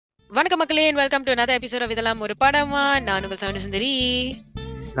வணக்கம் மக்களே, welcome to another episode of Ithelam Oru Padama. நான் உங்கள் சவுண்ட் சுந்தரி.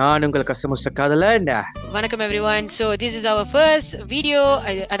 நான் உங்கள் கஸ்டமர் காதலன். வணக்கம் everyone. So this is our first video,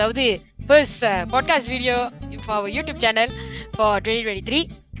 அதாவது first podcast video for our YouTube channel for 2023.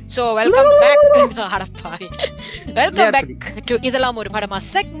 So welcome back. Welcome back to Ithelam Oru Padama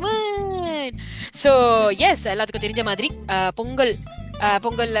segment. So yes, எல்லாத்துக்கும் தெரிஞ்ச மாதிரி பொங்கல்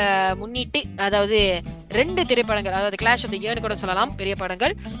முன்னிட்டு, அதாவது 2 திரைப்படங்கள், அதாவது கிளாஷ் ஆஃப் தி இயர்னு கூட சொல்லலாம், பெரிய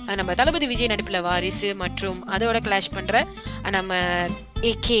படங்கள். நம்ம தளபதி விஜய் நடிப்புல வாரிசு மற்றும் அதோட கிளாஷ் பண்ற நம்ம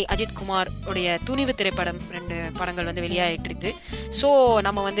ஏகே அஜித் குமார் உடைய துணிவு திரைப்படம் 2 படங்கள் வந்து வெளியாயிட்டு இருக்கு. ஸோ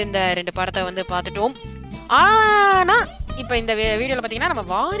நம்ம வந்து இந்த 2 படத்தை வந்து பார்த்துட்டோம். ஆனா இப்ப இந்த வீடியோல பாத்தீங்கன்னா நம்ம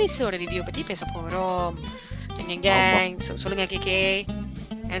வாரிசோட ரிவ்யூ பத்தி பேச போறோம். சொல்லுங்க கேகே,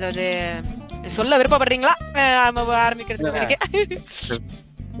 ஏதாவது சொல்ல விருப்பப்படுறீங்களா? ஆரம்பிக்கிறது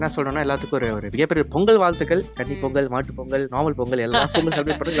என்ன சொல்றேன்னா, எல்லாத்துக்கும் ஒரு மிகப்பெரிய பொங்கல் வாழ்த்துக்கள். கன்னி பொங்கல், மாட்டு பொங்கல், நார்மல் பொங்கல், எல்லா பொங்கல்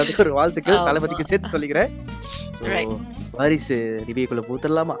எல்லாத்துக்கும் ஒரு வாழ்த்துக்கள் தளபதிக்கு சேர்த்து சொல்லிக்கிறேன். வாரிசு ரிவ்யூக்குள்ள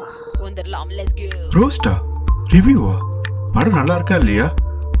போட்டுடலாமா? ரோஸ்டா ரிவ்யூவா? படம் நல்லா இருக்கா இல்லையா?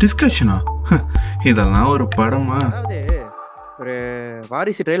 டிஸ்கஷனா? இதெல்லாம் ஒரு படமா? ஒரு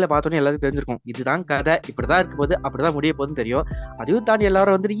வாரிசு ட்ரெயில பார்த்தோன்னே எல்லாத்துக்கும் தெரிஞ்சிருக்கும், இதுதான் கதை, இப்படிதான் இருக்கும் போது அப்படிதான் முடிய போதுன்னு தெரியும். அதையும் தாண்டி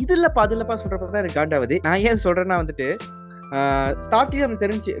எல்லாரும் வந்துட்டு இது இல்லப்பா சொல்றப்பதான் எனக்கு காண்டாவது. நான் ஏன் சொல்றேன்னா வந்துட்டு ஸ்டார்டிங் நமக்கு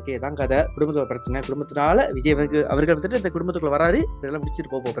தெரிஞ்சு ஓகே தான் கதை, குடும்பத்தோட பிரச்சனை, குடும்பத்தினால விஜய் அவர்கள் வந்துட்டு இந்த குடும்பத்துக்குள்ள வராரு, இதெல்லாம்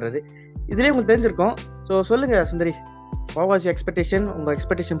முடிச்சுட்டு போறாரு. இதுலயே உங்களுக்கு தெரிஞ்சிருக்கும். ஸோ சொல்லுங்க சுந்தரி, what was your expectation? உங்க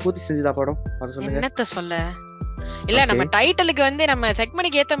எக்ஸ்பெக்டேஷன் பூர்த்தி செஞ்சுதா படம்? அதை சொல்லுங்க. என்னத்த சொல்ல, இல்ல நம்ம டைட்டிலுக்கு வந்து நம்ம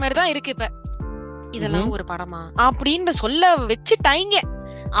செக்மெண்ட்க்கு ஏத்த மாதிரி தான் இருக்கு. இப்ப இதெல்லாம் ஒரு படமா அப்படின்னு சொல்ல வச்சுட்டாங்க.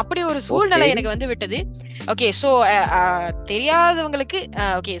 அப்படி ஒரு சூழ்நிலை எனக்கு வந்து விட்டது. ஓகே, சோ தெரியாதவங்களுக்கு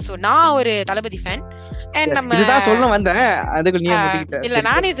ஓகே, சோ நான் ஒரு தளபதி ஃபேன். இல்ல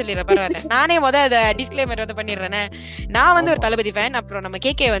நானே சொல்லிடுறேன், பரவாயில்ல. நானே அத டிஸ்க்ளைமர் வந்து பண்ணிடுறேன். நான் வந்து ஒரு தளபதி ஃபேன். அப்புறம் நம்ம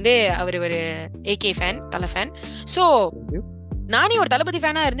கேகே வந்து அவர் ஒரு ஏகே ஃபேன், தல ஃபேன். சோ நானே ஒரு தளபதி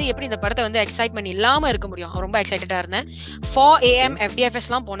ஃபேனா இருந்து எப்படி இந்த படத்தை வந்து எக்ஸைட்மெண்ட் இல்லாம இருக்க முடியும்? ரொம்ப எக்ஸைட்டடா இருந்தேன். 4 AM FDFS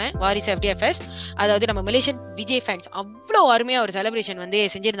எல்லாம் போனேன், வாரிசு FDFS. அதாவது நம்ம மலேசியன் விஜய் ஃபேன்ஸ் அவ்வளோ அருமையா ஒரு செலிப்ரேஷன் வந்து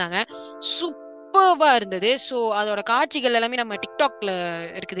செஞ்சிருந்தாங்க. சூப்பர்வா இருந்தது. ஸோ அதோட காட்சிகள் எல்லாமே நம்ம டிக்டாக்ல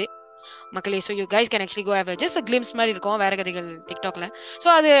இருக்குது மக்களே. So you guys can actually go have just a glimpse மாதிரி இருக்கும் வேற கதைகள் டிக்டாக்ல. ஸோ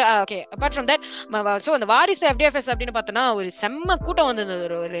அது okay. Apart from that, so அந்த வாரிசு FDFS அப்படின்னு பார்த்தோன்னா ஒரு செம்ம கூட்டம் வந்தது,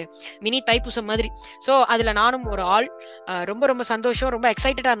 ஒரு மினி தைப்பூசம் மாதிரி. ஸோ அதுல நானும் ஒரு ஆள். ரொம்ப ரொம்ப சந்தோஷம், ரொம்ப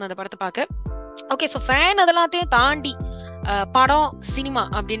எக்ஸைட்டடா இருந்தேன் அந்த படத்தை பார்க்க. ஓகே, ஸோ ஃபேன் அதெல்லாத்தையும் தாண்டி படம் சினிமா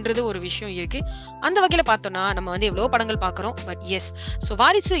அப்படின்றது ஒரு விஷயம் இருக்கு. அந்த வகையில பார்த்தோம்னா நம்ம வந்து எவ்வளோ படங்கள் பார்க்குறோம். பட் எஸ், ஸோ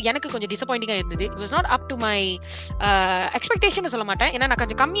வாரிசு எனக்கு கொஞ்சம் டிசப்பாயிண்டிங்கா இருந்தது. It was not up to my expectation சொல்ல மாட்டேன், ஏன்னா நான்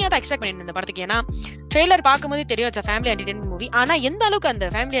கொஞ்சம் கம்மியாக தான் எக்ஸ்பெக்ட் பண்ணியிருந்தேன் இந்த படத்துக்கு. ஏன்னா ட்ரெய்லர் பார்க்கும்போது தெரியும் இட்ஸ் ஃபேமிலி என்டர்டெயின்மெண்ட் மூவி. ஆனா எந்த அளவுக்கு அந்த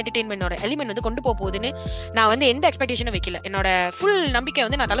ஃபேமிலி என்டர்டெயின்மெண்டோட எலிமெண்ட் வந்து கொண்டு போகுதுன்னு நான் வந்து எந்த எக்ஸ்பெக்டேஷனும் வைக்கல. என்னோட ஃபுல் நம்பிக்கை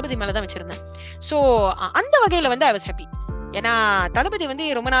வந்து நான் தளபதி மேலே தான் வச்சிருந்தேன். ஸோ அந்த வகையில வந்து ஐ வாஸ் ஹாப்பி. ஏன்னா தளபதி வந்து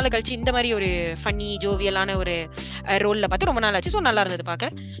ரொம்ப நாள் கழிச்சு இந்த மாதிரி ஒரு ஃபன்னி ஜோவியலான ஒரு ரோல்ல பார்த்து ரொம்ப நாள் ஆச்சு. ஸோ நல்லா இருந்தது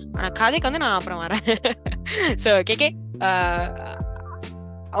பார்க்க. ஆனா கதைக்கு வந்து நான் அப்புறம் வரேன். ஸோ கேகே,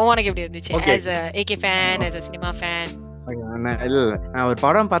 உனக்கு எப்படி இருந்துச்சு as a AK fan, as a cinema fan? இல்ல, நான் ஒரு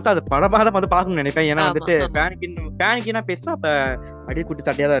படம் பார்த்தா அது படமா தான் வந்து பார்க்கணும்னு நினைப்பேன். ஏன்னா வந்துட்டு பேனிக்கினா பேசினா அப்ப அடி குட்டி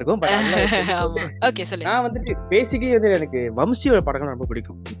சட்டையா தான் இருக்கும். நான் வந்துட்டு பேசிக்கலி வந்து எனக்கு வம்சியோட படங்கள் ரொம்ப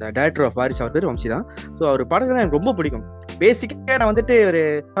பிடிக்கும். இந்த டைரக்டர் ஆஃப் வாரிசு அவர் பேர் வம்சி தான். ஸோ அவர் படங்கள் எனக்கு ரொம்ப பிடிக்கும். பேசிக்கா நான் வந்துட்டு ஒரு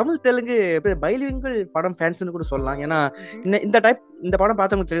தமிழ் தெலுங்கு பைலிங்குவல் படம் ஃபேன்ஸ்னு கூட சொல்லலாம். ஏன்னா இந்த படம்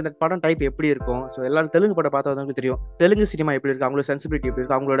பார்த்தவங்களுக்கு தெரியும் இந்த படம் டைப் எப்படி இருக்கும். ஸோ எல்லாரும் தெலுங்கு படம் பார்த்தவங்களுக்கு தெரியும் தெலுங்கு சினிமா எப்படி இருக்கு, அவங்களோட சென்சிபிலிட்டி எப்படி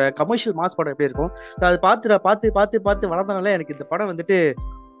இருக்கு, அவங்களோட கமர்ஷியல் மாஸ் படம் எப்படி இருக்கும். அது பார்த்து வளர்ந்தனால எனக்கு இந்த படம் வந்துட்டு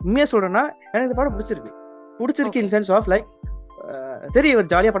உண்மையா சொல்றேன்னா எனக்கு இந்த படம் பிடிச்சிருக்கு இன் சென்ஸ் ஆஃப் லைக் தெரியும் ஒரு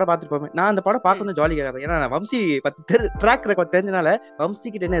ஜாலியா படம் பார்த்துட்டு போவேன். நான் அந்த படம் பார்க்கணும் ஜாலியாக. ஏன்னா நான் வம்சி ட்ராக் ரெக்கார்ட் தெரிஞ்சனால வம்சி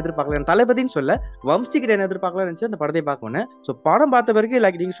கிட்ட என்ன எதிர்பார்க்கல, தளபதினு சொல்ல வம்சி கிட்ட என்ன எதிர்பார்க்கலாம்னு நினைச்சு அந்த படத்தை பார்க்கணும். ஸோ படம் பார்த்த பிறகு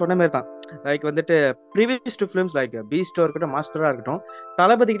லைக் நீங்க சொன்ன மாதிரி தான், லைக் வந்துட்டு ப்ரீவியஸ் டு ஃபிலிம்ஸ் லைக் பீஸ்டோ இருக்கட்டும், மாஸ்டரா இருக்கட்டும்,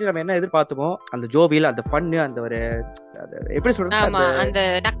 தளபதி கிட்ட நம்ம என்ன எதிர்பார்த்தோமோ அந்த ஜோவியில் அந்த ஃபன்னு, அந்த ஒரு எப்படி சொல்றது,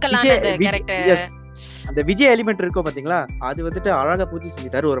 அந்த விஜய் எலிமெண்ட் இருக்கும் பாத்தீங்களா, அது வந்துட்டு அழகா பூஜை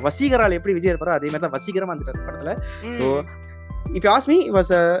செஞ்சுட்டாரு. ஒரு வசீகரால் எப்படி விஜய் இருப்பாரோ அதே மாதிரி தான் வசீகரமா வந்துட்டாரு படத்துல. So if you ask me, it was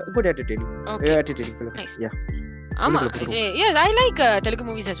a good entertaining film. Nice. Yeah. Yes, I like Telugu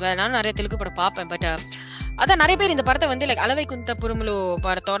movies as well. நான் நிறைய தெலுங்கு படம் பார்ப்பேன். பட் அதான் நிறைய பேர் இந்த படத்தை வந்து லைக் அளவை குந்த புருமுலு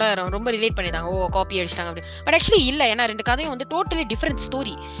படத்தோட ரொம்ப ரிலேட் பண்ணிட்டாங்க. காப்பி அடிச்சிட்டாங்க அப்படி. பட் ஆக்சுவலி இல்லை, ஏன்னா 2 கதையும் வந்து டோட்டலி டிஃப்ரெண்ட்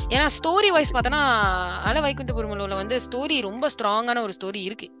ஸ்டோரி. ஏன்னா ஸ்டோரி வைஸ் பார்த்தோன்னா அளவை குந்த புருமுலுல வந்து ஸ்டோரி ரொம்ப ஸ்ட்ராங்கான ஒரு ஸ்டோரி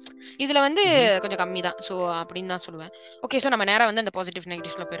இருக்கு. இதுல வந்து கொஞ்சம் கம்மி தான். ஸோ அப்படின்னு தான் சொல்லுவேன். ஓகே, ஸோ நம்ம நேரா வந்து அந்த பாசிட்டிவ்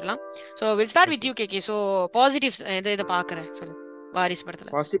நெகட்டிவ்ஸ்ல போயிடலாம். So will start with you KK. So positives எதை பார்க்குறேன் சொல்லு வாரிசு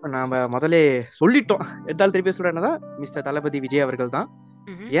படத்துல. பாசிட்டிவ் நாம முதல்ல சொல்லிட்டோம், எதால் திருப்பி சொல்றேன்னா மிஸ்டர் தளபதி விஜய் அவர்கள் தான்.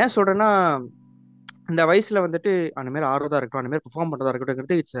 ஏன் சொல்றேன்னா இந்த வயசுல வந்துட்டு அந்த மாதிரி ஆர்வதா இருக்கட்டும், அந்த மாதிரி பெர்ஃபார்ம் பண்றதா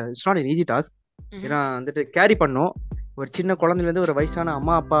இருக்கட்டும், it's not an easy task. ஏன்னா வந்துட்டு கேரி பண்ணும். ஒரு சின்ன குழந்தைல இருந்து ஒரு வயசான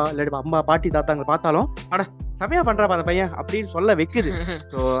அம்மா அப்பா இல்லாட்டி அம்மா பாட்டி தாத்தாங்க பார்த்தாலும் அட செமையா பண்றாப்பா அந்த பையன் அப்படின்னு சொல்ல வைக்குது.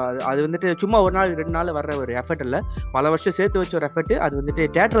 ஸோ அது வந்துட்டு சும்மா ஒரு நாள் 2 நாள் வர்ற ஒரு எஃபர்ட் இல்ல, பல வருஷம் சேர்த்து வச்ச ஒரு எஃபர்ட். அது வந்துட்டு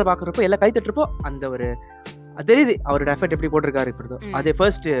தியேட்டர்ல பாக்குறப்போ எல்லாம் கை தட்டுறப்போ அந்த ஒரு தெரியுது அவரோட எஃபர்ட் எப்படி போட்டிருக்காரு இப்படி. அது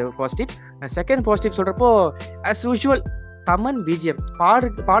ஃபர்ஸ்ட் பாசிட்டிவ். செகண்ட் பாசிட்டிவ் சொல்றப்போ as usual தமன் பிஜிஎம்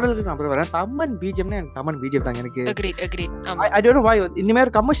பாடலுக்கு நான் அப்புறம் வரேன். தமன் பிஜிஎம்னா எனக்கு தமன் பிஜிஎம் தாங்க. எனக்கு I don't know why இந்த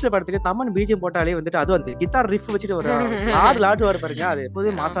மாதிரி கமர்ஷியல் படத்துக்கு தமன் பிஜிஎம் போட்டாலே வந்துட்டு அதுவும் அந்த கிட்டார் ரிஃப் வச்சுட்டு ஒரு ஆடுவாரு பாருங்க, அது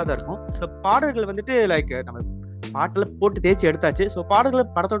எப்போதுமே மாசா தான் இருக்கும். பாடல்கள் வந்துட்டு லைக் நம்ம பாட்டுல போட்டு தேய்ச்சி எடுத்தாச்சு. ஸோ பாடல்களை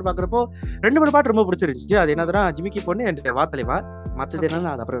படத்தோட பாக்குறப்போ 2-3 பாட்டு ரொம்ப பிடிச்சிருந்துச்சு. அது என்னதுன்னா ஜிமிக்கி பொண்ணு என் வாத்தலைவா, மற்றது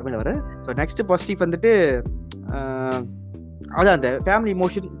என்னன்னா அது அப்புறமே வரேன். ஸோ நெக்ஸ்ட் பாசிட்டிவ் வந்துட்டு அதான் அந்த ஃபேமிலி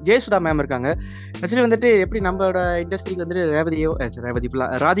இமோஷன். ஜெயசுதா மேம் இருக்காங்க. ஆக்சுவலி வந்துட்டு எப்படி நம்மளோட இண்டஸ்ட்ரிக்கு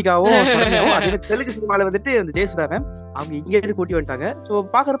வந்துட்டு ராதிகாவோ அதே தெலுங்கு சினிமாவில் வந்துட்டு அந்த ஜெயசுதா மேம் அவங்க இங்கே இருந்து கூட்டி வந்துட்டாங்க. ஸோ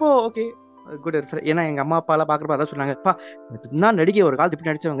பார்க்குறப்போ ஓகே குட். ஏன்னா எங்க அம்மா அப்பா எல்லாம் பாக்குறப்ப அதான் சொன்னாங்க, நான் நடிகை ஒரு காலத்து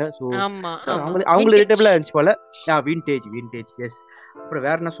இப்படி நடிச்சவங்க. ஸோ அவங்களுக்கு ரிலேட்டபிளா இருந்துச்சு போல. Vintage S. அப்புறம்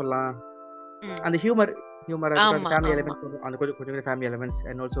வேற என்ன சொல்லலாம், அந்த ஹியூமர் ஃபேமிலி எலிமெண்ட்ஸ், அந்த கொஞ்சம் ஃபேமிலி எலிமெண்ட்ஸ்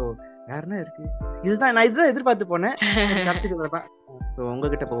அண்ட் ஆல்சோ வேற என்ன இருக்கு. இதுதான் நான் எதிர்பார்த்து போனேன். சோ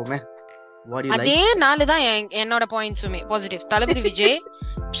உங்ககிட்ட போவோமே, அதே 4 தான் என்னோட பாயிண்ட்ஸுமே positive. Thalapathy Vijay,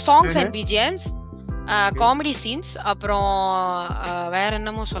 songs and BGMs, comedy scenes, அப்புறம் வேற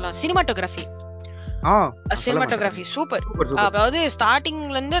என்னமோ சொல்லலாம், சினிமாட்டோகிராஃபி சூப்பர். அதாவது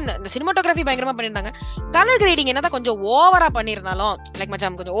ஸ்டார்டிங்ல இருந்து இந்த சினிமாட்டோகிராஃபி பயங்கரமா பண்ணிருந்தாங்க. கலர் கிரேடிங் என்னதான் கொஞ்சம் ஓவரா பண்ணிருந்தாலும் லைக்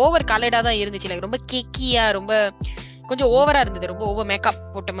மச்சாம் கொஞ்சம் ஓவர் கலர்டா தான் இருந்துச்சு. லைக் ரொம்ப கேக்கியா, ரொம்ப கொஞ்சம் ஓவரா இருந்தது. ரொம்ப ஓவர் மேக்கப்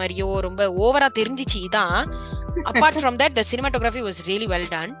போட்ட மாதிரியோ ரொம்ப ஓவரா தெரிஞ்சிச்சு. இதான் apart from that the cinematography was really well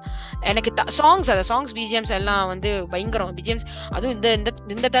done. எனக்கு சாங்ஸ் பிஜிஎம்ஸ் எல்லாம் வந்து பயங்கரம் பிஜிஎம்ஸ். அதுவும்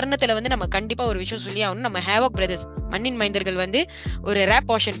இந்த தருணத்துல வந்து நம்ம கண்டிப்பா ஒரு விஷயம் சொல்லி ஆகணும். நம்ம ஹேவாக் பிரதர்ஸ் மண்ணின் மைந்தர்கள் வந்து ஒரு ரேப்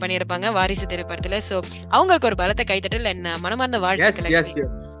போர்ஷன் பண்ணியிருப்பாங்க வாரிசு திரைப்படத்துல. சோ அவங்களுக்கு ஒரு பலத்தை கைத்தட்டல் என்ன மனமார்ந்த வாழ்த்துக்கள்.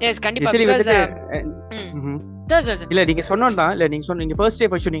 எஸ் கண்டிப்பா. இல்ல நீங்க சொன்னோம்தான் இல்ல நீங்க ஃபர்ஸ்ட் டே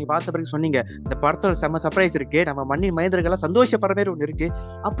ஃபர்ஸ்ட் நீங்க பார்த்த பிறகு சொன்னீங்க இந்த படத்தோட செம்ம சர்ப்ரைஸ் இருக்கு, நம்ம மண்ணின் மைந்தர்கள் சந்தோஷப்படுற மாதிரி ஒண்ணு இருக்கு.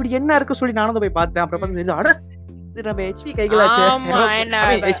 அப்படி என்ன இருக்கு சொல்லி நானும் போய் பார்த்தேன். அப்புறம் அட நம்ம ஹெச்பி கைகளாச்சு.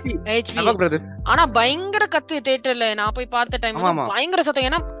 ஆனா பயங்கர கத்து தியேட்டர்ல நான் போய் பார்த்த டைம் பயங்கர சத்தம்.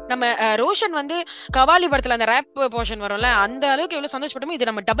 ஏன்னா நம்ம ரோஷன் வந்து கவாலி படத்துல அந்த ரேப் போர்ஷன் வரும்ல, அந்த அளவுக்கு எவ்வளவு சந்தோஷப்பட்டோமோ இது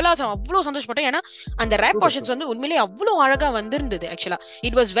நம்ம டபுளா அவ்வளவு சந்தோஷப்பட்டோம். ஏன்னா அந்த ரேப் போர்ஷன்ஸ் வந்து உண்மையிலேயே அவ்வளவு அழகா வந்திருந்தது. ஆக்சுவலா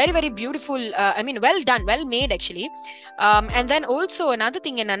it was very very beautiful. I mean well done, well made actually. And then also another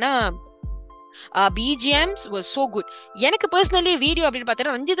thing என்னன்னா BGMs was so good. எனக்கு பர்சனலி வீடியோ அப்படின்னு பார்த்தா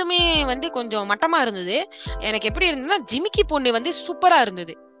ரஞ்சிதமே வந்து கொஞ்சம் மட்டமா இருந்தது. எனக்கு எப்படி இருந்ததுன்னா ஜிமிக்கி பொண்ணு வந்து சூப்பரா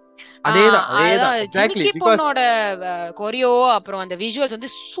இருந்தது. ஜிமிக்கி பொண்ணோட கொரியோ அப்புறம் அந்த விஷுவல்ஸ்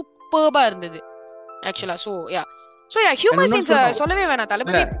வந்து சூப்பர்பா இருந்தது ஆக்சுவலா. சோ ஹியூமர் சீன்ஸ் சொல்லவே வேணாம்.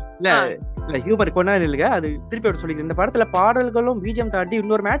 தளபதி இல்ல ஹியூமர் கொண்டா இல்லைங்க, அது திருப்பி சொல்லிக்கிறேன். இந்த படத்துல பாடல்களும் பிஜிஎம் தாண்டி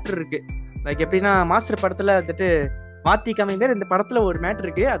இன்னொரு மேட்டர் இருக்கு. லைக் எப்படின்னா மாஸ்டர் படத்துல வந்துட்டு மாத்தி கம்மி பேர் இந்த படத்துல ஒரு மேட்டர்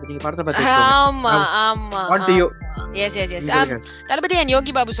இருக்கு, அது நீங்க படத்தை தளபதி அண்ட்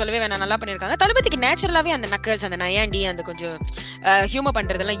யோகி பாபு சொல்லவே வேணாம், நல்லா பண்ணிருக்காங்க. தளபதிக்கு நேச்சுரலாவே அந்த நக்கல்ஸ், அந்த நயாண்டி, அந்த கொஞ்சம் ஹியூமர்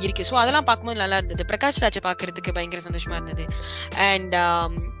பண்றதெல்லாம் இருக்கு. ஸோ அதெல்லாம் பார்க்கும்போது நல்லா இருந்தது. பிரகாஷ் ராஜை பாக்குறதுக்கு பயங்கர சந்தோஷமா இருந்தது. அண்ட்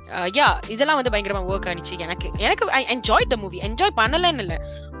இதெல்லாம் வந்து பயங்கரமா ஒர்க் ஆனிச்சு. எனக்கு I enjoy the movie. Enjoy பண்ணலன்னு இல்ல,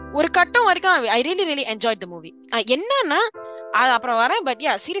 ஒரு கட்டம் வரைக்கும் I really enjoy the movie. என்னன்னா அது அப்புறம் வரேன். But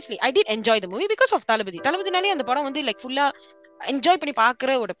seriously I did enjoy the movie because of தளபதினாலே அந்த படம் வந்து லைக் ஃபுல்லா என்ஜாய் பண்ணி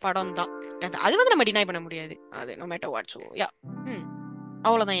பாக்குற ஒரு படம் தான். அது வந்து நம்ம டினை பண்ண முடியாது, அது நோ மேட்டர் வாட். ஸோ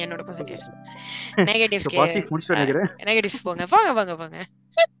அவ்வளவுதான் என்னோட பாசிட்டிவ்ஸ். நெகட்டிவ்ஸ் போங்க.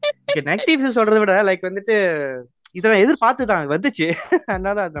 நெகட்டிவ்ஸ் சொல்றதை விட லைக் வந்துட்டு இதெல்லாம் எதிர்பார்த்து தான் வந்துச்சு.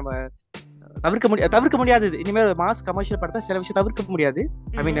 அதனால நம்ம தவிர்க்க முடியாது. இனிமேல் மாஸ் கமர்ஷியல் படத்தை சில விஷயம் தவிர்க்க முடியாது.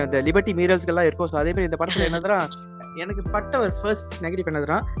 ஐ மீன் அந்த லிபர்ட்டி மீரல்ஸ்கள் எல்லாம் இருக்கும். அதே மாதிரி இந்த படத்துல என்னதான் எனக்கு பட்ட ஒரு ஃபர்ஸ்ட் நெகட்டிவ்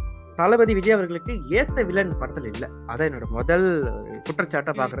என்னதுன்னா தளபதி விஜய் அவர்களுக்கு ஏத்த வில்லன் படத்துல இல்ல. அதான் என்னோட முதல்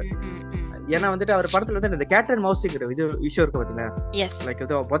குற்றச்சாட்டை பாக்குறேன். ஏன்னா வந்துட்டு அவர் படத்துல வந்து இந்த கேட் அண்ட் மவுஸ்ங்கிற விஷயம் இருக்கும் பாத்தீங்கன்னா, லைக்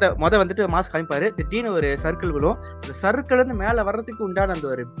முத வந்துட்டு மாஸ் காமிப்பாரு, திடீர்னு ஒரு சர்க்கிள் விழும். அந்த சர்க்கிள் வந்து மேல வர்றதுக்கு உண்டான அந்த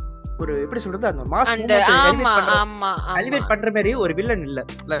ஒரு எப்படி சொல்றது அந்த மாஸ் எலிவேட் பண்ற மாதிரி ஒரு வில்லன் இல்ல.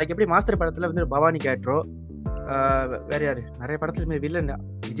 லைக் எப்படி மாஸ்டர் படத்துல வந்து பவானி கேட்ரோ வேற யாரு நிறைய படத்துல வில்லன்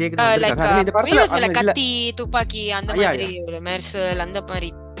விஜய்க்கு இந்த படத்துல கத்தி துப்பாக்கி அந்த மாதிரி ஒரு மெர்சல் அந்த மாதிரி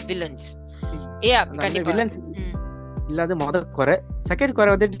வில்லன்ஸ் வில்லன்ஸ் இல்லாத மொத குறை. செகண்ட் குறை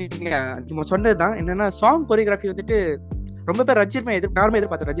வந்துட்டு நீங்க சொன்னதுதான் என்னன்னா சாங் கொரியோகிராஃபி வந்துட்டு ரொம்ப பேர் ரஞ்சித்மே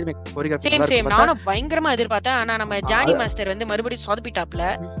எதிர்பார்த்தேன். ரஞ்சித்மே கொரியோகிராஃபி நானும் பயங்கரமா எதிர்பார்த்தேன். ஆனா நம்ம ஜானி மாஸ்டர் வந்து மறுபடியும் சொதப்பிட்டாப்ல.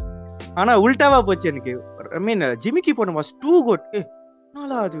 ஆனா உல்டாவா போச்சு எனக்கு. ஐ மீன் ஜிமிக்கி பொண்ணு வாஸ் டூ குட்.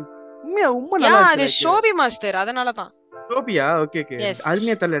 அது உண்மையா ரொம்ப நல்லா அது இருக்கு. ஷோபி மாஸ்டர், அதனாலதான். ஷோபியா? Okay okay.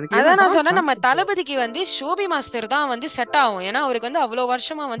 அதுமே தெரியல எனக்கு. அதான் நான் சொன்னேன், நம்ம தளபதிக்கு வந்து ஷோபி மாஸ்டர் தான் வந்து செட் ஆகும். ஏன்னா அவருக்கு வந்து அவ்வளவு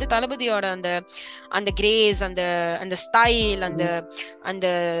வருஷமா வந்து தளபதியோட அந்த அந்த கிரேஸ், அந்த அந்த ஸ்டைல், அந்த அந்த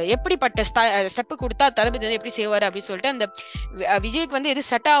எப்படிப்பட்ட ஸ்டெப் கொடுத்தா தளபதி வந்து எப்படி செய்வாரு அப்படின்னு சொல்லிட்டு அந்த விஜய்க்கு வந்து எது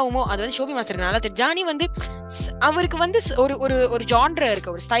செட் ஆகுமோ அது வந்து ஷோபி மாஸ்டருக்கு நல்லா தெரியும். ஜானி வந்து அவருக்கு வந்து ஒரு ஒரு ஒரு ஜான்ரா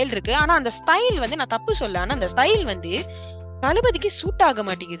இருக்கு, ஒரு ஸ்டைல் இருக்கு. ஆனா அந்த ஸ்டைல் வந்து நான் தப்பு சொல்ல, ஆனா அந்த ஸ்டைல் வந்து தளபதிக்கு சூட் ஆக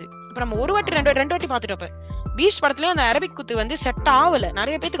மாட்டேங்குது. இப்ப நம்ம ஒரு வாட்டி ரெண்டு வாட்டி பாத்துட்டோம். பீஸ்ட் படத்துலயும் அந்த அரபிக் குத்து வந்து செட் ஆகல,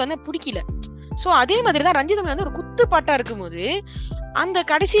 நிறைய பேத்துக்கு வந்து பிடிக்கல. சோ அதே மாதிரிதான் ரஞ்சிதம்ல வந்து ஒரு குத்து பாட்டா இருக்கும்போது அந்த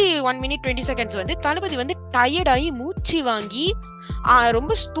கடைசி 1 minute 20 seconds வந்து தளபதி வந்து டயர்ட் ஆகி மூச்சு வாங்கி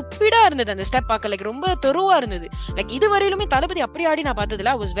ரொம்ப ஸ்டூப்பிடா இருந்தது அந்த ஸ்டெப் பார்க்க. லைக் ரொம்ப தெருவா இருந்தது. லைக் இது வரையிலுமே தளபதி அப்படி ஆடி நான்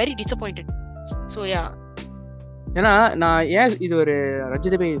பார்த்ததுல I was very disappointed. So yeah. ஏன்னா நான் ஏன் இது ஒரு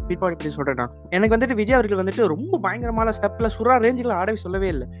ரஞ்சிதமே ஃபீட்பாக் பத்தி சொல்றேன்னா, எனக்கு வந்துட்டு விஜய் அவர்கள் வந்துட்டு ரொம்ப பயங்கரமான ஸ்டெப்ல சுறா ரேஞ்சுல ஆடவே சொல்லவே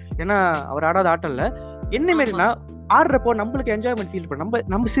இல்லை. ஏன்னா அவர் ஆடாத ஆட்டம் இல்ல. என்ன மாரினா ஆடுறப்போ நம்மளுக்கு என்ஜாய்மெண்ட் ஃபீல் பண்ண,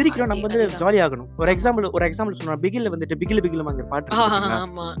 நம்ம சிரிக்கிறோம், நம்ம வந்து ஜாலி ஆகணும். ஒரு எக்ஸாம்பிள் சொன்னா பிகில்ல வந்துட்டு பிகில் அங்க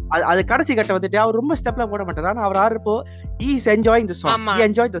பாட்டு அது கடைசி கட்ட வந்துட்டு அவர் ரொம்ப ஸ்டெப்ல போட மாட்டாரு. ஆனா அவர் ஆடுறப்போ he is enjoying the song, he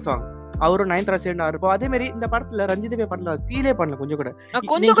enjoyed the song. அவரும் 9th சேர்ந்து ஆடுறப்போ அதே மாதிரி இந்த படத்துல ரஞ்சிதமே பண்ணல, ஃபீலே பண்ணல, கொஞ்சம்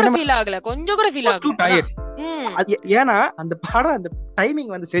கூட ஃபீல் ஆகல. ஏன்னா அந்த படம் அந்த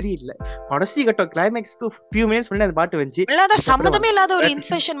டைமிங் வந்து சரியில்லை. கடைசி கட்டம் கிளைமேக்ஸ்க்கு few minutes முன்னாடி அந்த பாட்டு வந்துச்சு. சம்மந்தமே இல்லாத ஒரு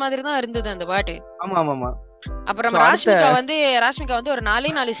இன்செஷன் மாதிரி தான் இருந்தது அந்த பாட்டு. ஆமா. அப்புறம் ராஷ்மிகா வந்து ஒரு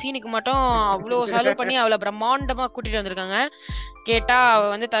 4 சீனுக்கு மட்டும் அவ்வளவு செலவு பண்ணி அவளை பிரம்மாண்டமா கூட்டிட்டு வந்திருக்காங்க. கேட்டா அவ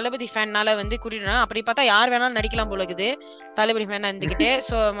வந்து தளபதி ஃபேன்னால வந்து கூட்டிட்டு, அப்படி பார்த்தா யார் வேணாலும் நடிக்கலாம் போல இருக்குது தளபதி ஃபேனா இருந்துகிட்டு.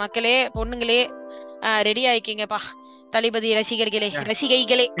 சோ மக்களே, பொண்ணுங்களே ரெடி ஆயிக்கிங்கப்பா, தளபதி ரசிகைகளே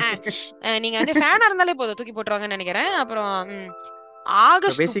நீங்க வந்து ஃபேனா இருந்தாலே போதும், தூக்கி போட்டுருவாங்கன்னு நினைக்கிறேன். அப்புறம்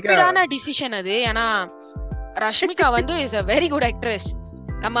ஆகஸ்டான டிசிஷன் அது. ஏன்னா ரஷ்மிகா வந்து is a very good actress.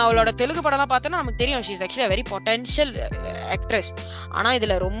 நம்ம அவளோட தெலுங்கு படம் எல்லாம் பார்த்தோம்னா நமக்கு தெரியும் she is actually a very potential actress. ஆனா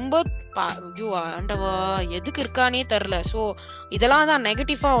இதுல ரொம்ப ஆண்டவா எதுக்கு இருக்கானே தெரியல. சோ இதெல்லாம் தான்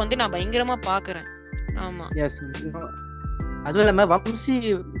நெகட்டிவா வந்து நான் பயங்கரமா பாக்குறேன். ஆமா. அதுவும் இல்லாம வம்சி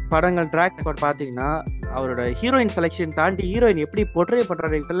படங்கள் ட்ராக் ரெக்கார்ட் பாத்தீங்கன்னா அவரோட ஹீரோயின் செலக்ஷன் தாண்டி ஹீரோயின் எப்படி போர்ட்ரே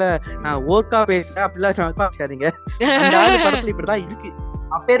பண்றாரு இதுல நான் ஓர்க்கா பேசுறேன் அப்படிலாம் பாக்காதீங்க. படத்துல இப்படிதான் இருக்கு.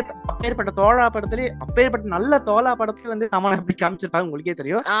 அப்பேற்பட்ட தோழா படத்துல, அப்பேற்பட்ட நல்ல தோழா படத்துல வந்து நம்ம எப்படி காமிச்சிருப்பாங்க உங்களுக்கே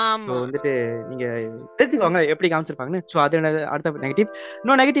தெரியும். வந்துட்டு நீங்க தெரிஞ்சுக்கோங்க எப்படி காமிச்சிருப்பாங்கன்னு. சோ அது அடுத்த நெகட்டிவ்.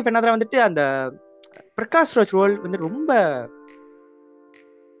 இன்னும் நெகட்டிவ் என்னதான் வந்துட்டு அந்த பிரகாஷ் ராஜ் ரோல் வந்து ரொம்ப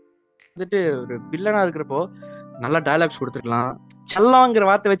வந்துட்டு ஒரு வில்லனா இருக்கிறப்போ நல்ல டயலாக்ஸ் கொடுத்துருக்கலாம். செல்லங்கிற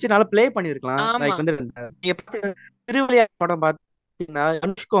வார்த்தை வச்சு நல்லா பிளே பண்ணிருக்கலாம். லைக் வந்து திருவிளையா படம் பாத்தீங்கன்னா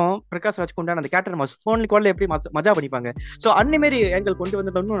அனுஷ்கும் பிரகாஷ் ராஜ் கொண்டான அந்த கேரக்டர் போன் கால்ல எப்படி மஜா பண்ணிப்பாங்க. சோ அந்த மாதிரி எங்கள் கொண்டு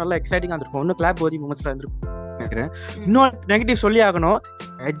வந்து இன்னும் நல்லா எக்ஸைட்டிங்கா இருந்திருக்கும். இன்னும் கிளாப் போதி மூமெண்ட்ஸ்ல இருந்திருக்கும் நினைக்கிறேன். இன்னும் நெகட்டிவ் சொல்லி ஆகணும்,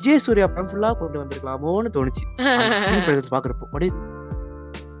 விஜய் சூர்யா படம் ஃபுல்லா கொண்டு வந்திருக்கலாமோன்னு தோணுச்சு பாக்குறப்போ.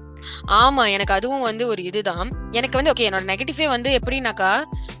 ஆமா, எனக்கு அதுவும் வந்து ஒரு இதுதான். எனக்கு வந்து ஓகே, என்னோட நெகட்டிவே வந்து எப்படின்னாக்கா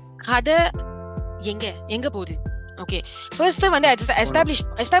கதை எங்க போகுது. ஓகே, ஃபர்ஸ்ட் வந்து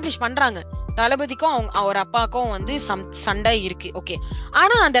எஸ்டாப்ளிஷ் பண்றாங்க தளபதிக்கும் அவர் அப்பாக்கும் வந்து சண்டை இருக்கு. ஓகே,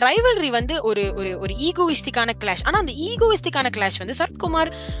 ஆனா அந்த ரைவல்ரி வந்து ஒரு ஒரு ஒரு ஈகோயிஸ்டிக்கான கிளாஷ். ஆனா அந்த ஈகோயிஸ்டிக்கான கிளாஷ் வந்து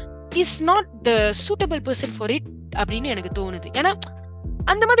Sarathkumar is not the suitable person for it அப்படின்னு எனக்கு தோணுது. ஏன்னா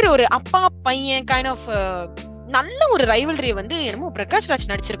அந்த மாதிரி ஒரு அப்பா பையன் கைண்ட் ஆஃப் நல்ல ஒரு ரைவல்ரியை வந்து என்னமோ பிரகாஷ் ராஜ்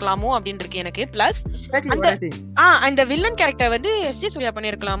நடிச்சிருக்கலாமோ அப்படின்னு இருக்கு எனக்கு. பிளஸ் அந்த வில்லன் கேரக்டர் வந்து எஸ்.ஜே. சூர்யா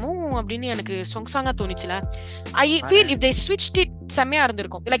பண்ணிருக்கலாமோ அப்படின்னு எனக்கு சொங்சாங்கா தோணுச்சுல. I feel if they switched it செம்மையா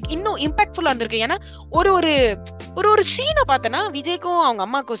இருந்திருக்கும். லைக் இன்னும் இம்பாக்ட்ஃபுல்லா இருந்திருக்கு. ஏன்னா ஒரு ஒரு ஒரு சீனை பார்த்தனா விஜய்க்கும் அவங்க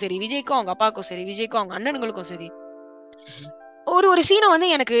அம்மாக்கும் சரி, விஜய்க்கும் அவங்க அப்பாவுக்கும் சரி, விஜய்க்கும் அவங்க அண்ணனுங்களுக்கும் சரி, ஒரு ஒரு சீனை வந்து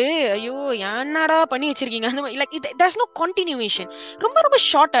எனக்கு ஐயோ என்னடா பண்ணி வச்சிருக்கீங்க அந்த மாதிரி. Like there's no continuation. ரொம்ப ரொம்ப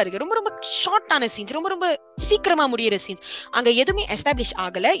ஷார்ட்டா இருக்கு. ரொம்ப ரொம்ப ஷார்ட்டான சீன்ஸ், ரொம்ப ரொம்ப சீக்கிரமா முடியிற சீன்ஸ். அங்க எதுவுமே எஸ்டாப்ளிஷ்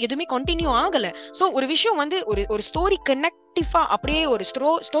ஆகல, எதுவுமே கண்டினியூ ஆகல. சோ ஒரு விஷயம் வந்து ஒரு ஸ்டோரி கனெக்டிவா அப்படியே ஒரு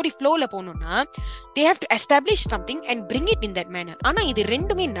ஸ்டோரி ஃப்ளோல போகணும்னா they have to establish something and bring it in that manner. ஆனா இது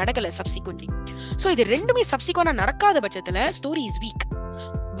ரெண்டுமே நடக்கல subsequently. சோ இது ரெண்டுமே subsequently நடக்காத பட்சத்துல story is weak,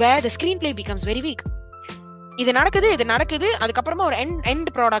 where the screenplay becomes very weak. இது நடக்குது அதுக்கப்புறமா ஒரு எண்ட்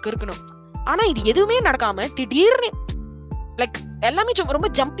ப்ராடக்ட் இருக்கணும். ஆனா இது எதுவுமே நடக்காம திடீர்னு லைக் எல்லாமே ரொம்ப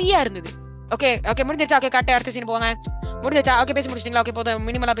ஜம்பியா இருந்தது. ஓகே முடிஞ்சிருச்சா, ஓகே கட்ட அடுத்த சீன் போங்க, முடிஞ்சிருச்சா, ஓகே பேசி முடிச்சிட்டீங்களா, ஓகே போதும்,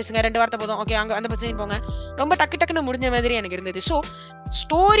 மினிமலா பேசுங்க, 2 வார்த்தை போதும், ஓகே அங்க அந்த சீன் போங்க, ரொம்ப டக்குன்னு முடிஞ்ச மாதிரி எனக்கு இருந்தது. சோ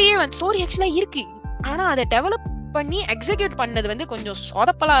ஸ்டோரி ஆக்சுவலா இருக்கு, ஆனா அதை டெவலப் பண்ணி எக்ஸிக்யூட் பண்ணது வந்து கொஞ்சம்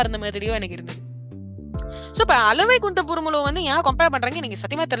சொதப்பலா இருந்த மாதிரியோ எனக்கு இருந்தது. சோ இப்ப அளவை குந்த புறமுலோ வந்து ஏன் கம்பேர் பண்றாங்க எனக்கு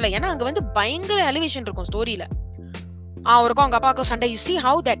சத்தியமா தெரியல. ஏன்னா அங்க வந்து பயங்கர எலிவேஷன் இருக்கும் ஸ்டோரியில. அவருக்கும் அவங்க அப்பாவுக்கும் சண்டை. யூ see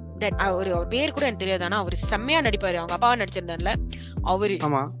how that அவர் பேர் கூட எனக்கு தெரியாது, ஆனா அவர் செம்மையா நடிப்பாரு. அவங்க அப்பாவா நடிச்சிருந்தார்ல, அவரு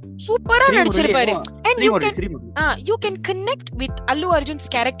சூப்பரா நடிச்சிருப்பாரு. And you can connect with Allu Arjun's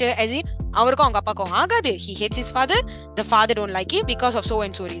character as in அவருக்கும் அவங்க அப்பாக்கும் ஆகாது. He hates his father, the father don't like him because of so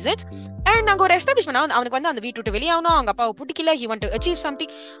and so reasons. And அங்க ஒரு எஸ்டாப்ளிஷ்மென்ட், அவனுக்கு வந்து அந்த வீட்டு விட்டு வெளியாகணும், அவங்க அப்பாவை பிடிக்கல, he want to achieve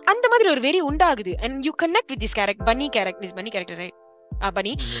something, அந்த மாதிரி ஒரு வெறி உண்டாகுது. And you connect with this character, Bunny character, right?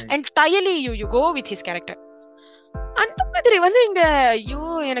 Bunny. Entirely you go with his character. அந்த மாதிரி வந்து இங்க ஐயோ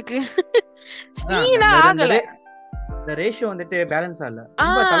எனக்கு ஃபீல் ஆகல. the ratio வந்துட்டு பேலன்ஸ் ஆகல.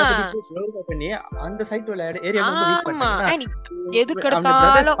 ரொம்ப தலபதி க்ளோரிஃபை பண்ணி அந்த சைடுல ஏரியா ரொம்ப வீக் பண்ணாங்க.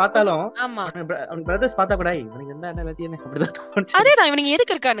 எதுக்கடத்தாலும் பார்த்தாலும் ஆமா அவங்க பிரதர்ஸ் பார்த்தா கூட இவனுக்கு என்ன லட்டி என்ன அப்படிதான் தோணுச்சு. அதேதான் இவனுங்க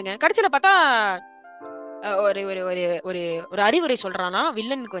எதுக்கு இருக்கானுங்க. கடைசில பார்த்தா ஒரு ஒரு ஒரு ஒரு ஒரு அறிவுரை சொல்றானா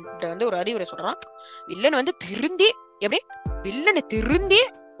வில்லனுக்கு வந்து ஒரு அறிவுரை சொல்றான். வில்லன் வந்து திருந்தி எப்படி வில்லனை திருந்தி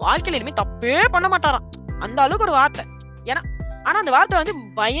வாழ்க்கையில இனிமே தப்பே பண்ண மாட்டாராம். அந்த அளவுக்கு ஒரு வார்த்தை. ஏன்னா ஆனா அந்த வார்த்தை வந்து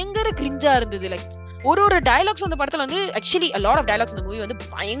பயங்கர கிரிஞ்சா இருந்தது. லைக் ஒரு டயலாக்ஸ் அந்த படத்துல வந்து actually a lot of dialogues இந்த மூவி வந்து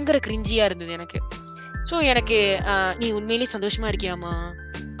பயங்கர கிரிஞ்சியா இருந்தது எனக்கு. சோ எனக்கு நீ உண்மையிலேயே சந்தோஷமா இருக்கியாமா,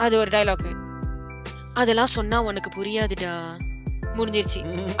 அது ஒரு டயலாக். அதெல்லாம் சொன்னா உனக்கு புரியாதுடா, முடிஞ்சிருச்சு.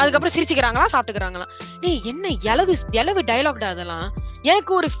 அதுக்கப்புறம் சிரிச்சுக்கிறாங்களா சாப்பிட்டுக்கிறாங்களா. டேய் என்ன எலவு டயலாக்டா அதெல்லாம்.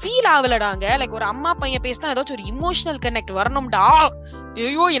 எனக்கு ஒரு ஃபீல் ஆகலடாங்க. லைக் ஒரு அம்மா பையன் பேசினா ஏதாச்சும் ஒரு இமோஷனல் கனெக்ட் வரணும்டா.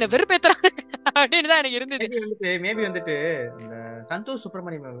 ஐயோ என்ன வெறுப்பேத்துறாங்க அப்படின்னு தான் எனக்கு இருந்தது. மேபி வந்துட்டு இந்த சந்தோஷ்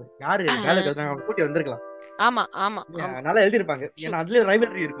சுப்ரமணியம் யாரு வேலை கத்துறாங்க கூட்டி வந்திருக்கலாம். ஆமா ஆமா நல்லா எழுதி இருப்பாங்க. ஏன்னா அதுல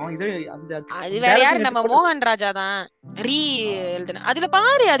ரைவல்ரி இருக்கும். இது அந்த அது வேற யாரு நம்ம மோகன் ராஜா தான் ரீ எழுதுன. அதுல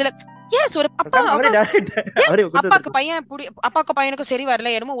பாரு அதுல எஸ் ஒரு அப்பாக்கு பையனுக்கும் சரி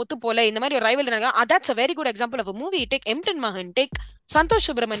வரல, என்னமோ ஒத்து போல, இந்த மாதிரி ஒரு ரைவல் நடக்கும். That's a very good example of a movie. Take M10 Mahan, take Santosh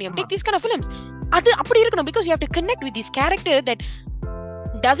Subramaniam, take these kind of films. அது அப்படி இருக்கணும். Because you have to connect with this character that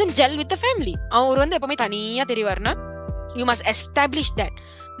doesn't gel with the family. அவர் வந்து எப்பவுமே தனியா தெரிவாருன்னா you must establish that.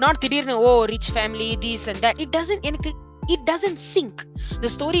 Not திடீர்னு rich family this and that. It doesn't sink.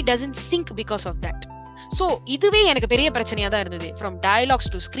 The story doesn't sink because of that. So இதுவே எனக்கு பெரிய பிரச்சனையா தான் இருந்தது. From dialogues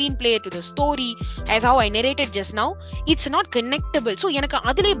to screenplay to the story, as how I narrated just now, it's not connectable. So எனக்கு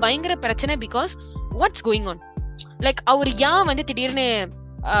அதிலே பயங்கர பிரச்சனை. Because what's going on? Like அவர் ஏன் வந்து திடீர்னு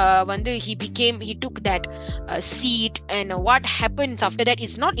வந்து he took that seat and what happens after that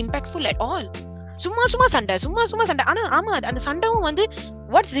is not impactful at all. சும்மா சண்டை. ஆனா ஆமா அந்த சண்டைவும் வந்து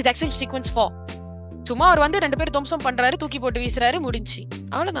what's this action sequence for? சும்மா அவர் வந்து ரெண்டு பேரும் தும்சம் பண்றாரு, தூக்கி போட்டு வீசுறாரு, முடிஞ்சு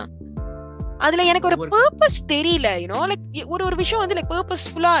அவ்வளவுதான். அதுல எனக்கு ஒரு பர்பஸ் தெரியல. லைக் ஒரு விஷயம் வந்து லைக்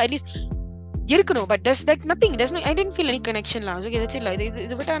பர்பஸ்ஃபுல்லா அட்லீஸ்ட் இருக்கணும். But there's like nothing. there's no I didn't feel any connection la. So எதாச்சும் இல்ல.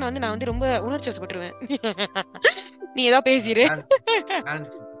 இது விட்டா நான் வந்து ரொம்ப உணர்ச்சி வசப்பட்டுருவேன். நீ ஏதோ பேசிரு.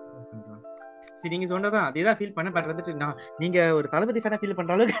 சரி நீங்க சொன்னதான் அதேதான் ஃபீல் பண்ண. பட் வந்துட்டு நீங்க ஒரு தளபதி ஃபேனா ஃபீல்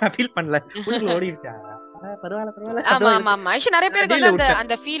பண்ற அளவுக்கு நான் ஃபீல் பண்ணல. உள்ள ஓடிடுச்சா பரவாயில்ல. ஆமா ஆக்சுவலி நிறைய பேருக்கு வந்து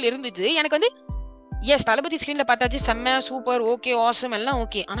அந்த ஃபீல் இருந்துச்சு. எனக்கு வந்து எஸ் தளபதி ஸ்கிரீன்ல பார்த்தாச்சு செம்ம சூப்பர் ஓகே ஆசம் எல்லாம்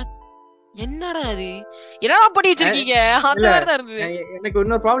ஓகே. ஆனா என்னடா அது என்னடா பண்ணி வச்சிருக்கீங்க அந்த மாதிரி தான் இருந்தது. எனக்கு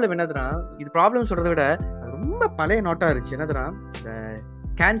இன்னொரு ப்ராப்ளம் என்னதுன்னா, இது ப்ராப்ளம் சொல்றதை விட ரொம்ப பழைய நோட்டா இருந்துச்சு. என்னதுன்னா இந்த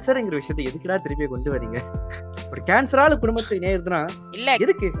கேன்சர்ங்கிற விஷயத்தை எதுக்குடா திருப்பி கொண்டு வரீங்க? ஒரு கேன்சரால குடும்பத்தை இணையதுன்னா இல்ல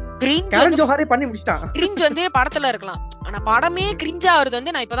எதுக்கு ஜோஹாரே பண்ணி முடிச்சிட்டான். கிரிஞ்ச் வந்து படத்துல இருக்கலாம், ஆனா படமே கிரிஞ்சா வருது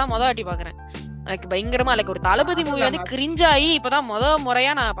வந்து நான் இப்பதான் முத வாட்டி பாக்குறேன். எனக்கு பயங்கரமா லைக் ஒரு தளபதி மூவி வந்து கிரிஞ்சாயி இப்பதான் முத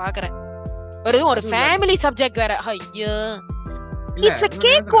முறையா நான் பாக்குறேன். ஒரு ஃபேமிலி சப்ஜெக்ட் வேற. ஐயோ it's a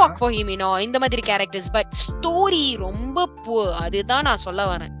cakewalk for him, இந்த மாதிரி characters, but story ரொம்ப poor. அதுதான் நான் சொல்ல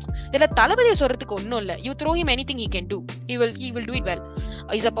வரேன். இதுல தளபதியை சொல்றதுக்கு ஒண்ணும் இல்ல. You throw him anything he can do. He will do it well.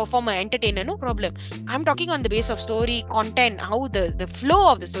 He's a performer, entertainer, no problem. I'm talking on the base of story, content, how the flow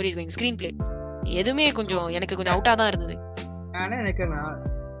of the story is going, screenplay. எதுவுமே எனக்கு கொஞ்சம் அவுட்டா தான் இருந்தது. ஆனா எனக்கு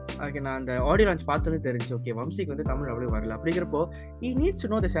நான் அந்த ஆடியோ லான்ச் பார்த்தோன்னே தெரிஞ்சு ஓகே வம்சிக்கு வந்து தமிழ் அவ்வளவு வரல. அப்படிங்கிறப்போ he needs to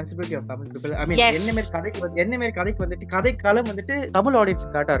know the sensibility of Tamil people. I mean என்ன மாதிரி கதைக்கு வந்துட்டு கதைக்காலம் வந்துட்டு தமிழ் ஆடியன்ஸ்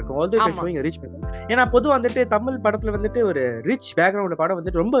கரெக்டா இருக்கும். although it's showing a rich people. ஏன்னா பொதுவா வந்துட்டு தமிழ் படத்துல வந்துட்டு ஒரு ரிச் பேக்ரவுண்ட் படம்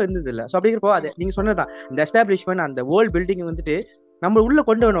வந்துட்டு ரொம்ப இருந்தது இல்ல. ஸோ அப்படிங்கிறப்போ அது நீங்க சொன்னதான் இந்த எஸ்டாப்ளிஷ்மெண்ட் அந்த வேர்ல்ட் பில்டிங் வந்துட்டு நம்ம உள்ள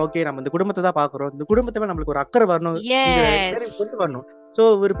கொண்டு வரணும். ஓகே நம்ம இந்த குடும்பத்தை தான் பாக்குறோம், இந்த குடும்பத்தை நம்மளுக்கு ஒரு அக்கறை வரணும், கொண்டு வரணும். சோ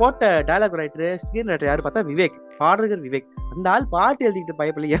ஒரு போட்ட டயலாக் ரைட்டர் ஸ்கிரீன் ரைட்டர் யாரு பார்த்தா விவேக், பாடகர் விவேக். அந்த ஆள் பாட்டு எழுதிட்டு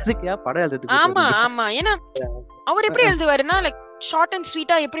பயப்படல, எதுக்கா படம் எழுதுறதுக்கு. ஆமா ஆமா ஏன்னா அவர் எப்படி எழுதுவாருன்னா லைக் ஷார்ட் அண்ட்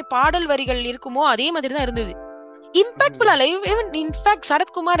ஸ்வீட்டா எப்படி பாடல் வரிகள் இருக்குமோ அதே மாதிரி தான் இருந்தது. impactful even in fact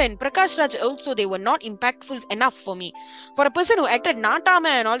Sarath Kumar and Prakash Raj also they were not impactful enough for me. For a person who acted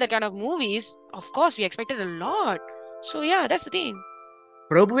Natama and all that kind of movies, of course we expected a lot. So yeah, that's the thing.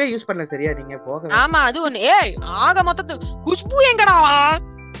 பிரபுவே use பண்ணல சரியா நீங்க போக. ஆமா அது ஒண்ணு. ஏய் ஆக மொத்தத்து குஷ்பு எங்கடா?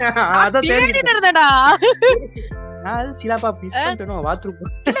 அத தேடிட்டு இருந்தடா. நான் சிலாப்பா மிஸ் பண்ணிட்டேனோ பாத்ரூம்.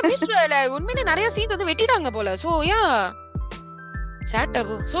 இல்ல மிஸ் இல்ல உண்மையிலே நிறைய சீன் வந்து வெட்டிட்டாங்க போல. So yeah chat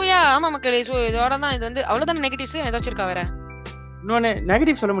டபு. So yeah ஆமா மக்களே. சோ இதோட தான் இது வந்து அவ்வளவுதான். நெகட்டிவ்ஸ் ஏதாச்சும் இருக்கா வேற? இன்னொன்னு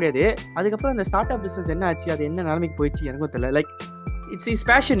நெகட்டிவ் சொல்ல முடியாது. அதுக்கப்புறம் அந்த ஸ்டார்ட் அப் பிசினஸ் என்ன ஆச்சு, அது என்ன நிலைமைக்கு போயிடுச்சு எனக்கும் தெரியல. Like it's is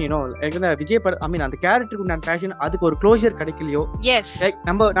fashion, you know. எனக்கு வந்து விஜய் ஐ மீன் அந்த கேரக்டருக்கு நான் பேஷன், அதுக்கு ஒரு க்ளோஷர் கிடைக்கலையோ. எஸ். லைக்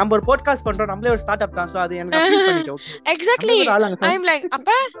நம்ம ஒரு பாட்காஸ்ட் பண்றோம், நம்மளே ஒரு ஸ்டார்ட் அப் தான். சோ அது எனக்கு அப்ளை பண்ணிட்டோம். எக்ஸாக்ட்லி. ஐ அம் லைக்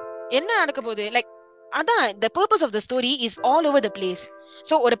அப்ப என்ன நடக்க போகுது? லைக் அதான் the purpose of the story is all over the place.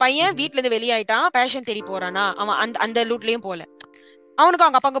 So ஒரு பையன் வீட்ல இருந்து வெளியாயிட்டான், பேஷன் தேடி போறானா, அவன் அந்த லூட்லயும் போல. அவனுக்கு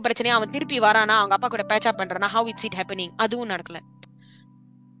அவங்க அப்பாவுக்கு பிரச்சனையா, அவன் திருப்பி வரானா, அவங்க அப்பா கூட பேட்ச் அப் பண்றானா, how is it happening? அதுவும் நடக்கல.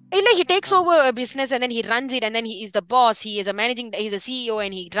 இல்ல he takes over a business and then he runs it and then he is the boss, he is a CEO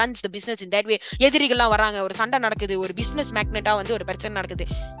and he runs the business in that way. எதிரிகள்லாம் வராங்க, ஒரு சண்டை நடக்குது, ஒரு business மேக்னெட்டா வந்து ஒரு பிரச்சனை நடக்குது.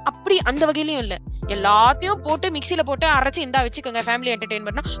 அப்படி அந்த வகையிலயும் இல்ல, எல்லாத்தையும் போட்டு மிக்ஸில போட்டு அரைச்சு இந்தா வச்சுக்கோங்க ஃபேமிலி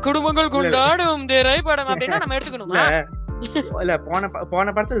என்டர்டெயின்மெண்ட்னா குடும்பங்கள் கொண்டாடும் திரைப்படம் அப்படின்னா நம்ம எடுத்துக்கணுமா? இல்ல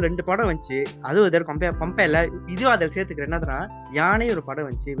போன படத்துல 2 படம் வந்துச்சு, அதுவும் இதோட கம்பேர் இல்ல. இதுவும் அதில் சேர்த்துக்கிறேன். என்னதுன்னா யானை ஒரு படம்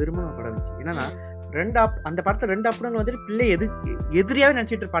வந்துச்சு, விரும்பும் படம் வந்துச்சு. என்னன்னா அந்த படத்துல 2 அப்படங்கள் வந்துட்டு பிள்ளை எதிரியாவே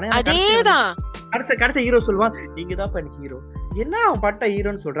நினைச்சிட்டு இருப்பானே. அதேதான் கடைசி ஹீரோ சொல்லுவான், நீங்க தான் பண்ணி ஹீரோ, என்ன அவன் பட்ட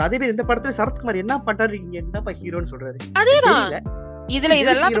ஹீரோன்னு சொல்றாரு. அதே மாதிரி இந்த படத்துல சரத்குமார் என்ன பண்றாரு, நீங்க என்னப்பா ஹீரோன்னு சொல்றாரு. அதேதான் இதுல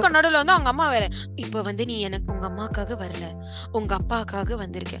இதெல்லாத்துக்கும் நடுவுல வந்து அவங்க அம்மா வேற, இப்ப வந்து நீ எனக்கு உங்க அம்மாக்காக வரல, உங்க அப்பாக்காக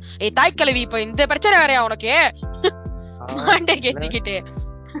வந்திருக்க. தாய் கிழவி, இப்ப இந்த பிரச்சனை வேறையா உனக்கு மாண்டே கேட்டுக்கிட்டே.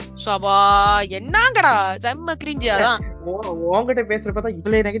 சபா என்னங்கடா செம்ம கிரிஞ்சி. அதான் உங்ககிட்ட பேசுறப்பதான்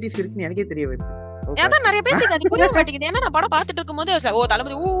இவ்வளவு நெகட்டிவ்ஸ் இருக்குன்னு எனக்கே தெரிய வருது. அதான் நிறைய பேருக்கு அது புரிய மாட்டேங்குது. ஏன்னா நான் படம் பாத்துட்டு இருக்கும் போது ஓ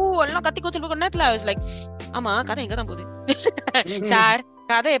தளபதி எல்லாம் கத்தி கூச்சல் போடுற நேரத்துல I was like, ஆமா கதை எங்கதான் போகுது சார்,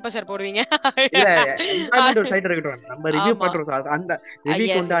 கதை எப்ப சார் போடுவீங்க? ஒரு சைடு இருக்கட்டும், நம்ம ரிவ்யூ பண்றோம். அந்த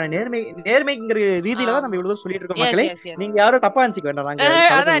ரிவ்யூக்கு உண்டான நேர்மைங்கிற ரீதியில தான் நம்ம இவ்வளவு சொல்லிட்டு இருக்கோம் மக்களே. நீங்க யாரும் தப்பா நினைச்சுக்க வேண்டாம்.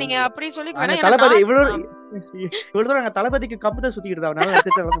 அதான் நீங்க அப்படி சொல்லிக்க வேண்டாம். தளபதி இவ்வளவு நாங்க தளபதிக்கு கப்பு சுத்திக்கிட்டு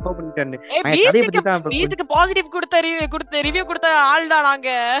பாசிட்டிவ் கொடுத்த ரிவ்யூ கொடுத்த ஆள் தான் நாங்க.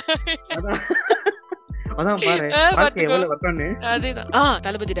 அதான் பாரு வாழ்க்கை எவ்வளவு வட்டம்னு. அதுதான்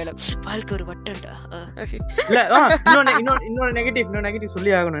தளபதி டயலாக், வாழ்க்கை ஒரு வட்டம்டா. இல்ல இன்னொரு நெகட்டிவ்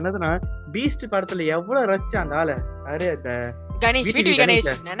சொல்லி ஆகணும். என்னதுன்னா பீஸ்ட் படத்துல எவ்வளவு ரசிச்ச அந்த ஆளு கணேஷ்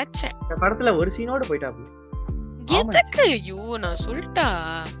நினைச்சேன். இந்த படத்துல ஒரு சீனோட போயிட்டாப்ல. எதுக்கு? ஐயோ நான் சொல்லிட்டா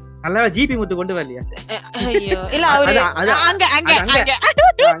நல்லா ஜிபி முத்து கொண்டு வரலையா? ஐயோ இல்ல அவரு அங்க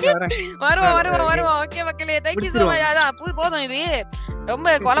வருவோம். ஓகே மக்களே, thank you so much. அதான் போதும், இது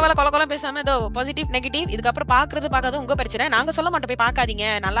ரொம்ப கொல பேசாம ஏதோ பாசிட்டிவ் நெகட்டிவ் இதுக்கப்புறம் பாக்காத உங்க பிரச்சனை. நாங்க சொல்ல மாட்டோம் போய் பாக்காதீங்க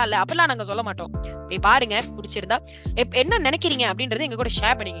நல்லா இல்ல அப்படிலாம் நாங்க சொல்ல மாட்டோம். போய் பாருங்க, பிடிச்சிருந்தா என்ன நினைக்கிறீங்க அப்படின்றது எங்க கூட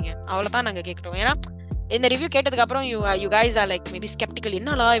ஷேர் பண்ணிக்கங்க. அவ்வளவுதான் நாங்க கேக்குறோம். ஏன்னா இந்த ரிவ்யூ கேட்டதுக்கு அப்புறம் you guys are like maybe skeptical,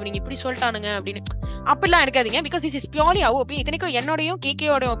 என்னடா இவங்க இப்படி சொல்லிட்டானுங்க அப்படின்னு அப்படிலாம் எடுக்காதீங்க. Because this is purely our opinion. இத்தனைக்கும் என்னோடையும்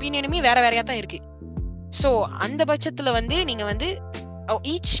கேகேயோட ஒப்பீனியனுமே வேறையா தான் இருக்கு. சோ அந்த பட்சத்துல வந்து நீங்க வந்து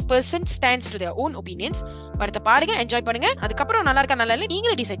each person stands to their own opinions. படத்தை பாருங்க, என்ஜாய் பண்ணுங்க, அதுக்கப்புறம் நல்லா இருக்கா நல்லா இல்ல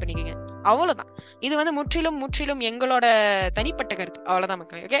நீங்களே டிசைட் பண்ணிக்கங்க. அவ்வளவுதான். இது வந்து முற்றிலும் எங்களோட தனிப்பட்ட கருத்து. அவ்வளவுதான்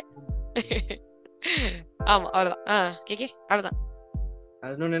மக்களே. ஓகே ஆமா அவ்வளவுதான். கேக்கே அவ்வளவுதான்.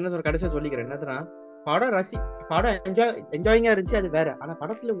 அது என்ன சொல்ற கடைசியா சொல்லிக்கிறேன். என்னதுன்னா படம் என்ஜாயிங்கா இருந்துச்சு, அது வேற. ஆனா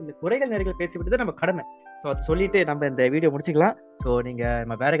படத்துல உள்ள குறைகள் நிறைகள் பேசிவிட்டு நம்ம கடமை. ஸோ அதை சொல்லிட்டு நம்ம இந்த வீடியோ முடிச்சுக்கலாம். ஸோ நீங்க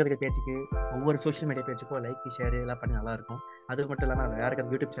நம்ம வேற கதைகள் பேச்சுக்கு ஒவ்வொரு சோஷியல் மீடியா பேச்சுக்கும் லைக் ஷேர் எல்லாம் பண்ணி நல்லா இருக்கும். அது மட்டும் இல்லாம வேற கதை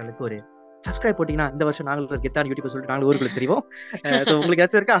யூடியூப் சேனலுக்கு ஒரு சப்ஸ்கிரைப் போட்டீங்கன்னா இந்த வருஷம் நாங்கள் கெத்தான் யூடியூப் சொல்லிட்டு நாங்கள் ஊருக்குள்ள தெரியும். உங்களுக்கு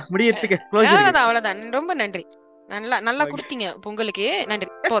ஏதாச்சும் இருக்கா முடியறதுக்கு? அவ்வளவுதான். ரொம்ப நன்றி, நல்லா கொடுத்தீங்க பொங்கலுக்கு. நன்றி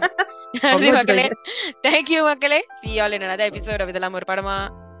மக்களே. தேங்க்யூ மக்களே. see you all in another episode of இதெல்லாம் ஒரு படமா.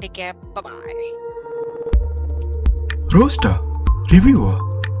 Take care. Bye. ரோஸ்டா ரிவ்யூவா?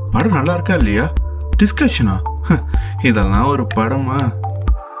 படம் நல்லா இருக்கா இல்லையா? டிஸ்கஷனா? இதெல்லாம் ஒரு படமா?